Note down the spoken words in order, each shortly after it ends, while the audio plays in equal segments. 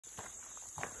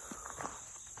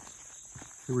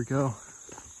Here we go.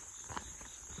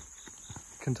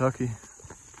 Kentucky,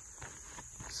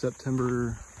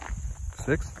 September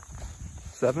 6th,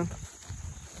 7th.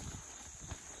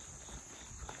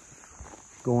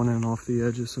 Going in off the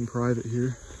edge of some private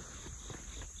here.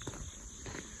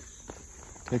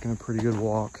 Taking a pretty good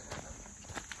walk.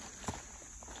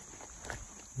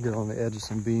 Get on the edge of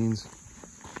some beans.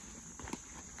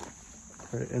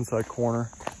 Right inside corner.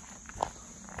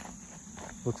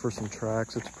 Look for some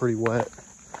tracks. It's pretty wet.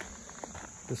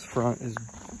 This front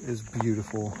is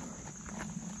beautiful.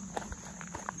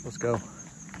 Let's go.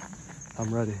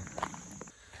 I'm ready.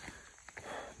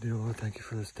 Dear Lord, thank you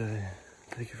for this day.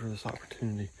 Thank you for this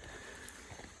opportunity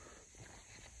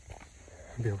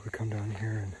to be able to come down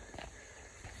here and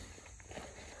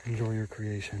enjoy your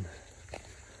creation.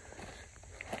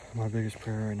 My biggest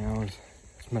prayer right now is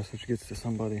this message gets to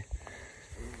somebody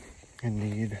in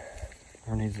need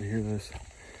or needs to hear this.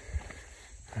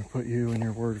 I put you and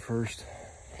your word first.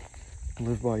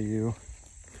 Live by you.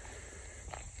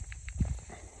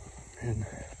 And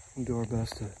do our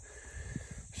best to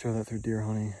show that through deer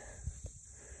hunting.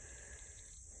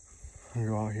 And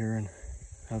go out here and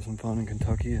have some fun in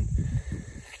Kentucky and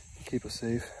keep us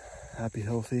safe, happy,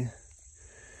 healthy. In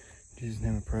Jesus'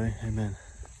 name I pray, amen.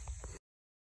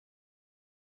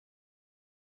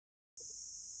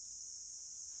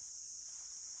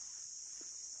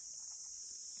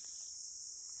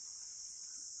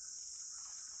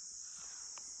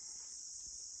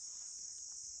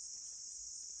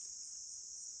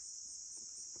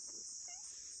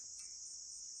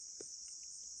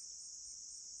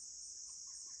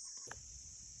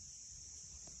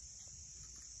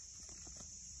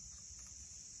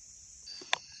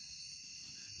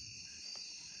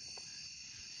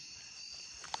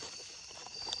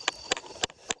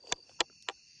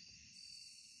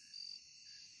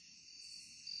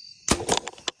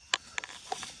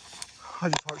 I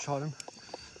just heart shot him.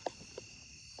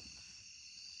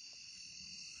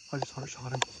 I just heart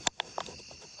shot him.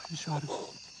 I just shot him.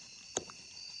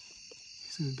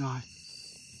 He's gonna die.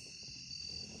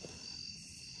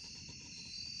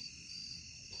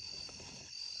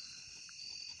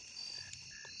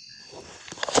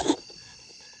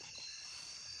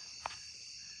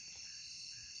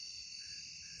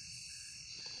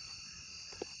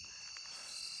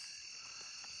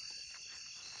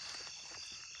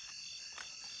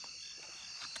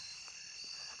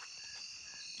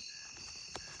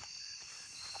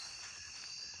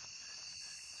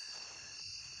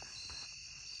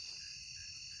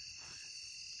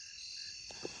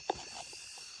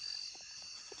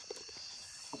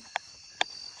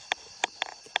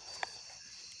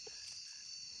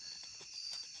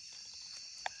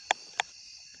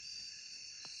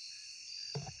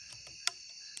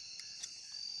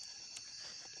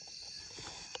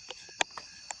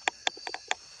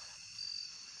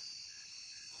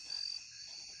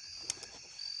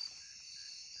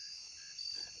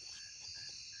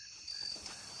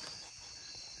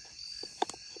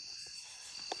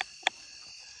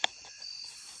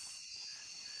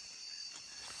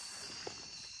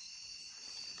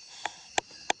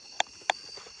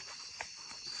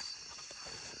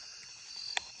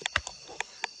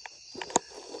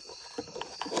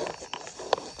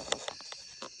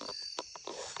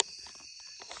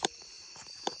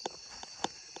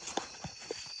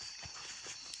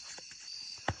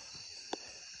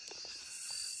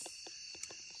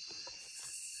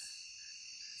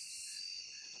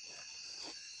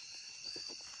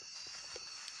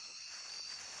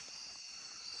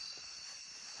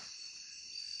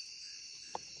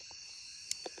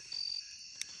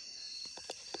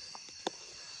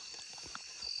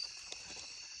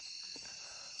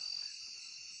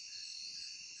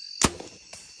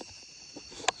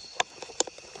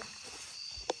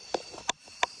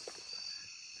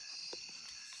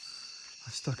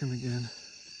 I stuck him again.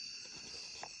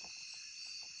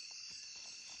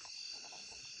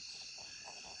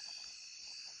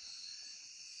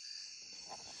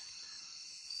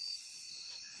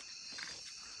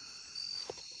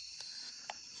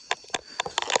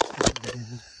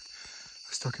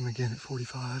 I stuck him again at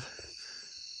 45.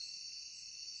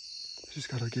 Just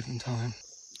gotta give him time.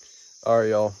 All right,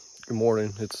 y'all. Good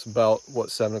morning. It's about, what,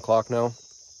 7 o'clock now?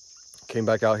 Came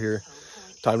back out here.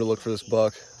 Time to look for this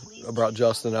buck. I brought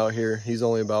Justin out here. He's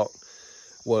only about,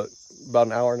 what, about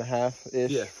an hour and a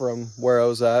half-ish from where I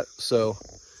was at. So,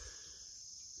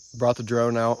 brought the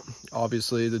drone out.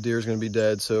 Obviously, the deer's going to be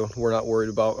dead, so we're not worried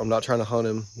about, I'm not trying to hunt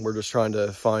him. We're just trying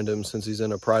to find him since he's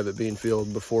in a private bean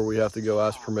field before we have to go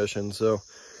ask permission. So,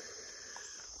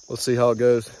 let's see how it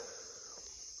goes.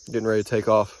 Getting ready to take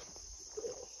off.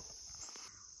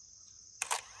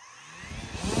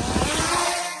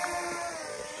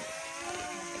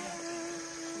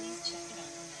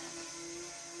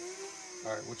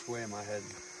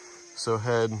 So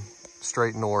head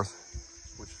straight north.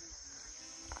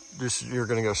 You're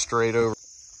gonna go straight over.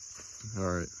 All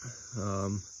right.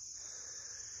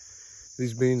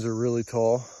 These beans are really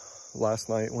tall. Last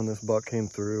night when this buck came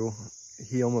through,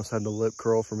 he almost had to lip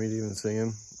curl for me to even see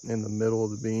him in the middle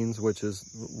of the beans, which is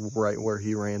right where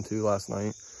he ran to last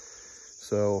night.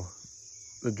 So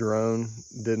the drone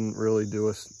didn't really do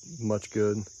us much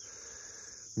good.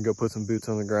 We can go put some boots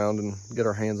on the ground and get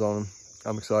our hands on him.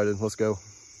 I'm excited. Let's go.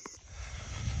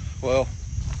 Well,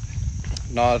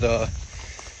 not the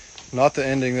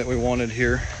ending that we wanted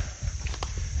here.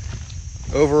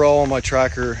 Overall on my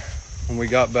tracker, when we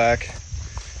got back,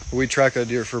 we tracked that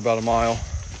deer for about a mile.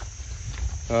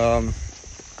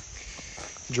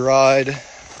 Dried,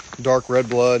 dark red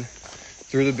blood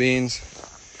through the beans.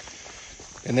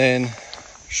 And then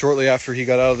shortly after he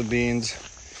got out of the beans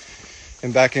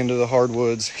and back into the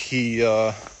hardwoods,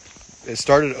 it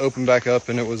started to open back up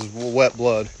and it was wet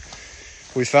blood.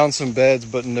 We found some beds,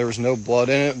 but there was no blood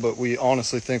in it, but we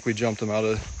honestly think we jumped him out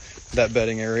of that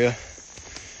bedding area.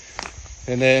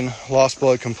 And then lost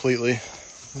blood completely.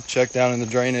 Checked down in the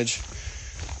drainage.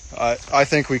 I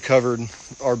think we covered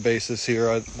our bases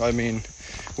here. I mean,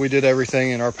 we did everything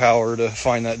in our power to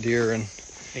find that deer. And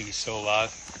think he's still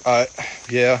alive?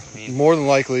 Yeah, I mean, more than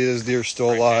likely this deer's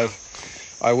still alive.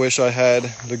 Now. I wish I had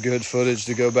the good footage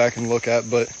to go back and look at,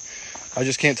 but I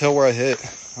just can't tell where I hit.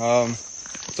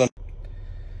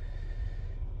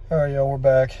 All right, y'all, we're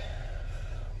back.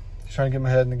 Just trying to get my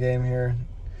head in the game here.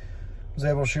 Was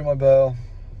able to shoot my bow,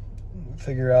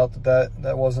 figure out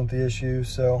that wasn't the issue.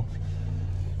 So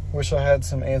wish I had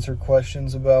some answered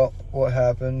questions about what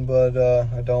happened, but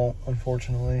I don't,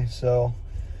 unfortunately. So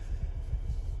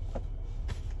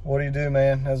what do you do,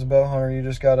 man? As a bow hunter, you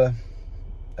just gotta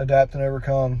adapt and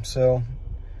overcome. So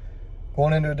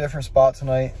going into a different spot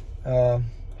tonight.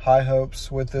 High hopes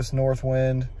with this north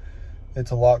wind.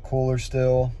 It's a lot cooler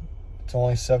still. It's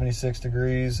only 76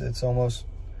 degrees. It's almost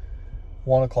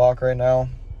 1 o'clock right now.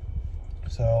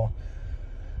 So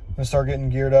I'm gonna start getting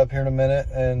geared up here in a minute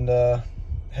and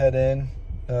head in.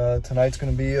 Tonight's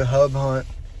gonna be a hub hunt.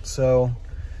 So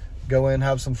go in,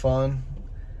 have some fun.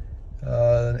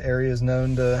 The area is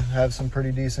known to have some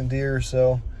pretty decent deer.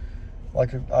 So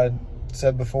like I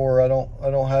said before, I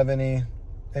don't have any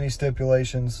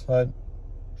stipulations.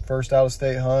 First out of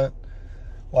state hunt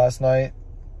last night,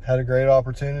 had a great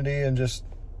opportunity and just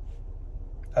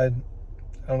I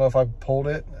don't know if I pulled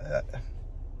it. I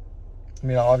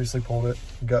mean, I obviously pulled it,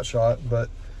 gut shot,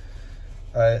 but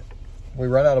we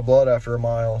ran out of blood after a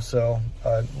mile. So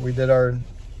we did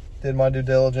my due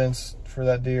diligence for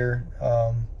that deer.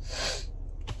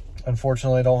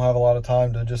 Unfortunately, I don't have a lot of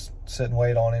time to just sit and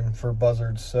wait on him for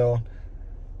buzzards. So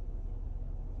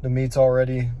the meat's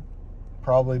already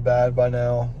probably bad by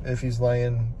now if he's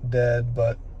laying dead,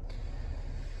 but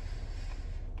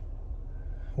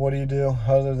what do you do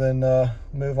other than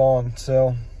move on?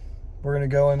 So we're gonna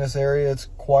go in this area. It's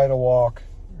quite a walk.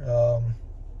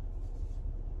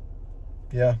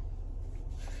 Yeah,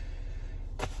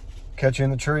 catch you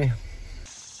in the tree.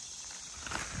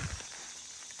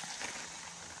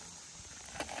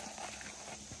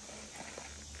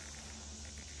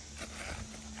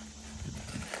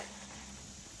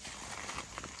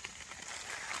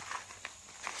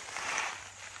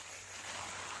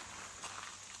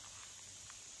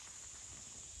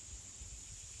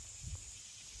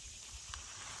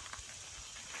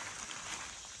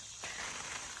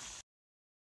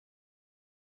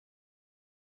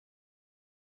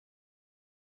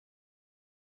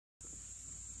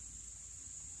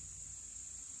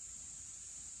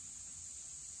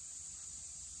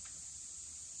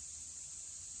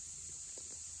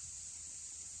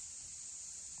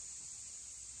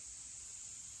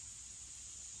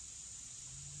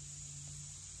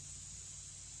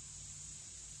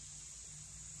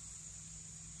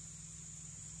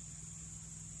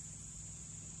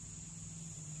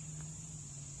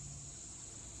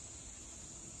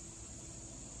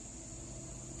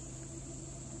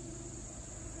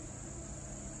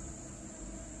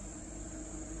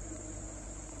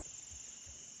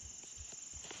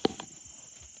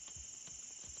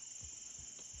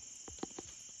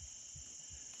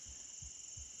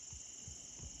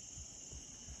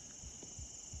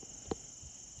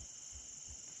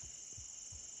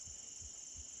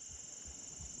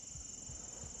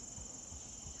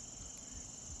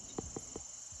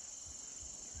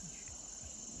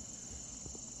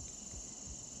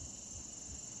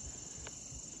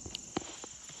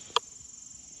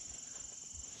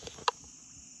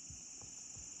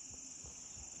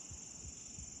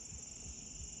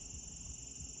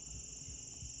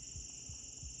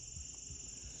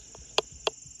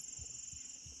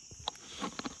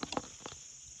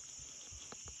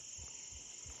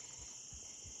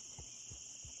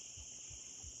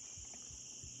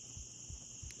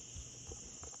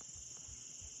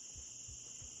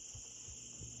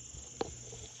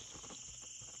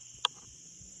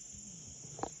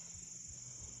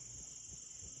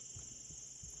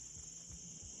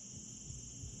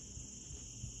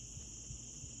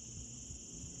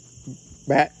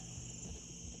 Bat.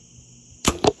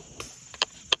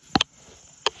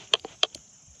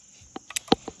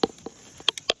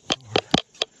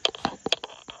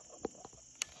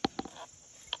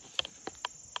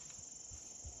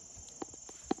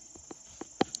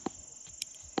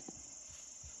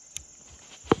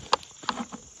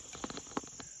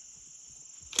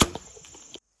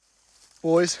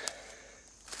 Boys,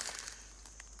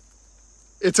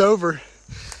 it's over.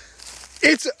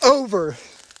 It's over.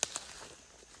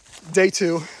 Day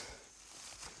 2.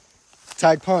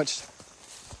 Tag punched.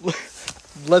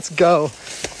 Let's go.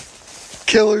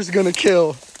 Killer's gonna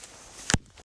kill.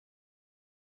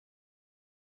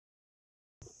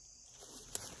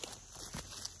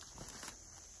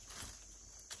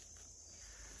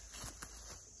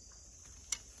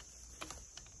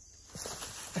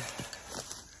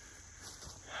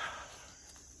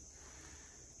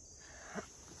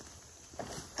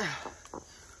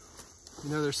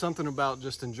 You know, there's something about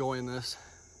just enjoying this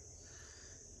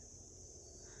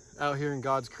out here in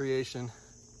God's creation.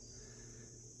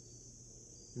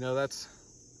 You know, that's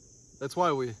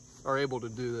why we are able to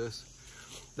do this.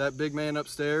 That big man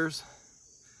upstairs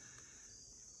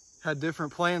had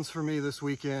different plans for me this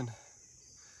weekend.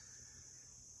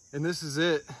 And this is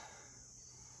it.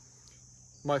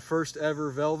 My first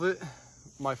ever velvet,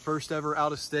 my first ever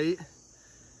out of state.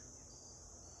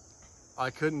 I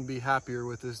couldn't be happier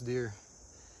with this deer.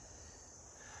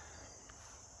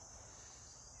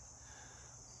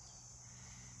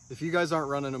 If you guys aren't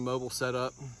running a mobile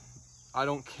setup, I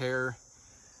don't care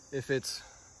if it's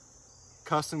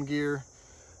custom gear,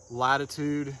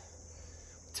 latitude,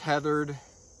 tethered,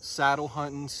 saddle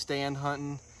hunting, stand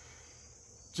hunting.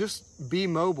 Just be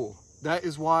mobile. That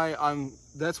is why I'm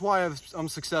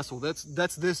successful.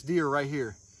 That's this deer right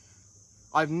here.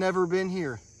 I've never been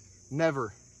here,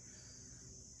 never.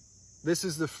 This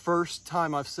is the first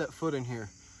time I've set foot in here.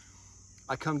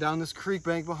 I come down this creek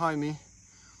bank behind me,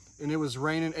 and it was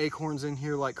raining acorns in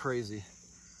here like crazy.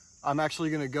 I'm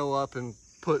actually gonna go up and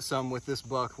put some with this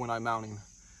buck when I mount him.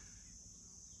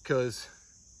 Cause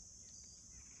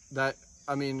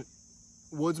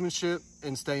woodsmanship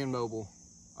and staying mobile.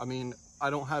 I mean, I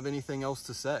don't have anything else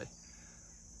to say.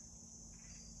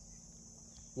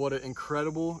 What an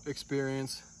incredible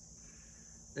experience,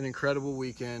 an incredible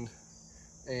weekend.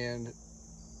 And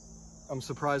I'm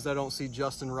surprised I don't see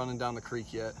Justin running down the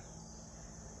creek yet.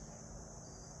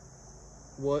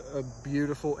 What a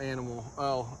beautiful animal.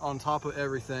 Oh, on top of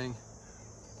everything,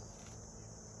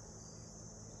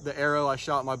 the arrow I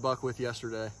shot my buck with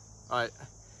yesterday.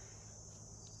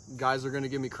 Guys are gonna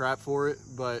give me crap for it,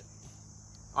 but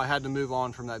I had to move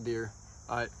on from that deer.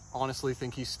 I honestly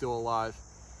think he's still alive.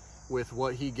 With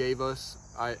what he gave us,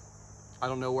 I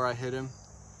don't know where I hit him.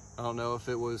 I don't know if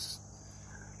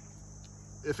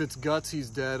it's guts, he's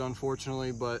dead,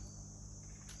 unfortunately, but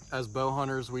as bow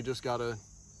hunters, we just gotta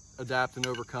adapt and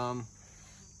overcome.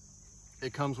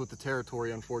 It comes with the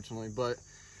territory, unfortunately, but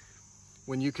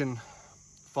when you can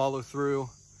follow through,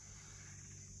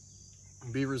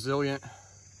 be resilient,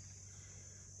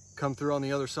 come through on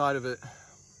the other side of it,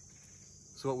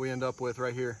 that's what we end up with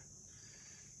right here.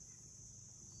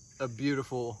 A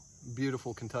beautiful,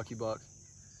 beautiful Kentucky buck.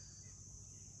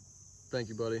 Thank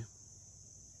you, buddy.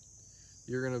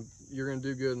 You're gonna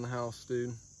do good in the house,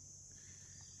 dude.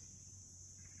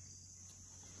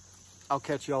 I'll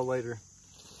catch y'all later.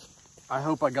 I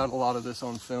hope I got a lot of this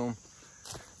on film.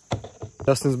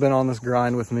 Justin's been on this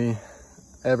grind with me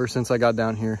ever since I got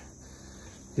down here.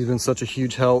 He's been such a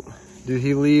huge help. Dude,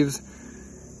 he leaves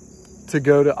to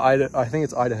go to I think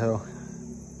it's Idaho,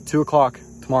 2 o'clock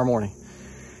tomorrow morning.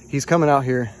 He's coming out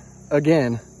here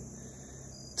again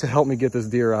to help me get this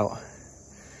deer out.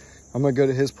 I'm gonna go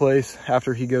to his place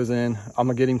after he goes in. I'm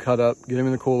gonna get him cut up, get him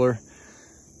in the cooler.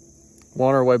 We're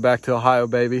on our way back to Ohio,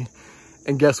 baby.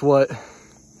 And guess what?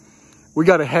 We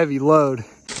got a heavy load.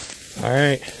 All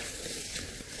right.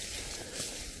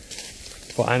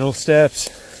 Final steps.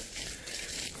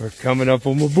 We're coming up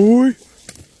on my boy.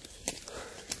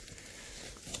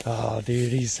 Oh,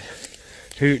 dude, he's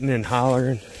hooting and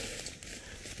hollering.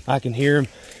 I can hear him.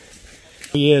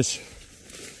 He is.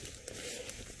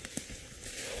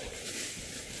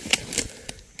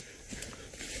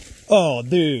 Oh,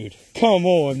 dude. Come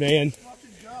on, man.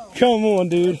 Come on,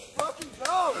 dude.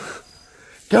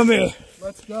 Come here.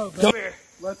 Let's go, baby. Come here.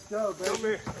 Let's go, baby. Come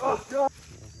here. Let's go.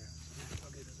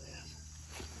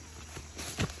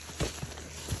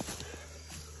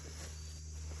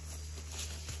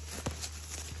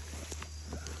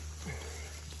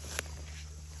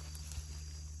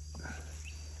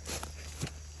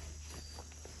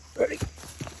 Ready.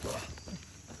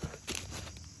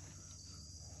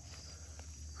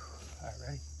 All right,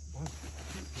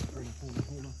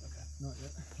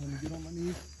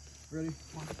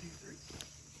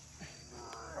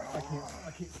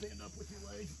 can't stand up with your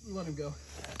legs. Let him go.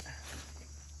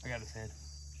 I got his head.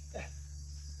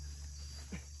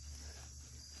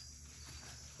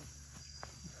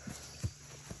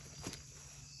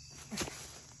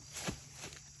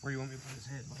 Where do you want me to put his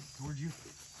head? Like towards you?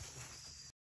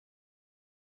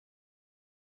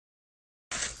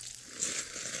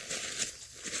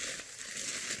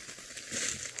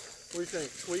 What do you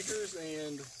think? Tweakers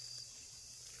and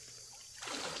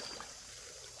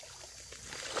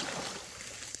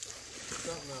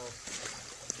something else.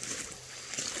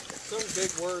 Some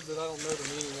big word that I don't know the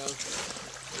meaning of.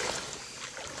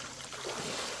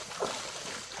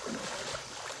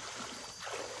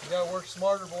 You gotta work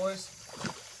smarter, boys.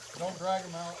 Don't drag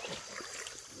them out.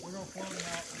 We're gonna float them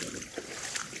out.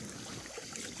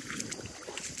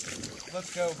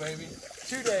 Let's go, baby.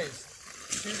 2 days.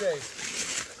 2 days.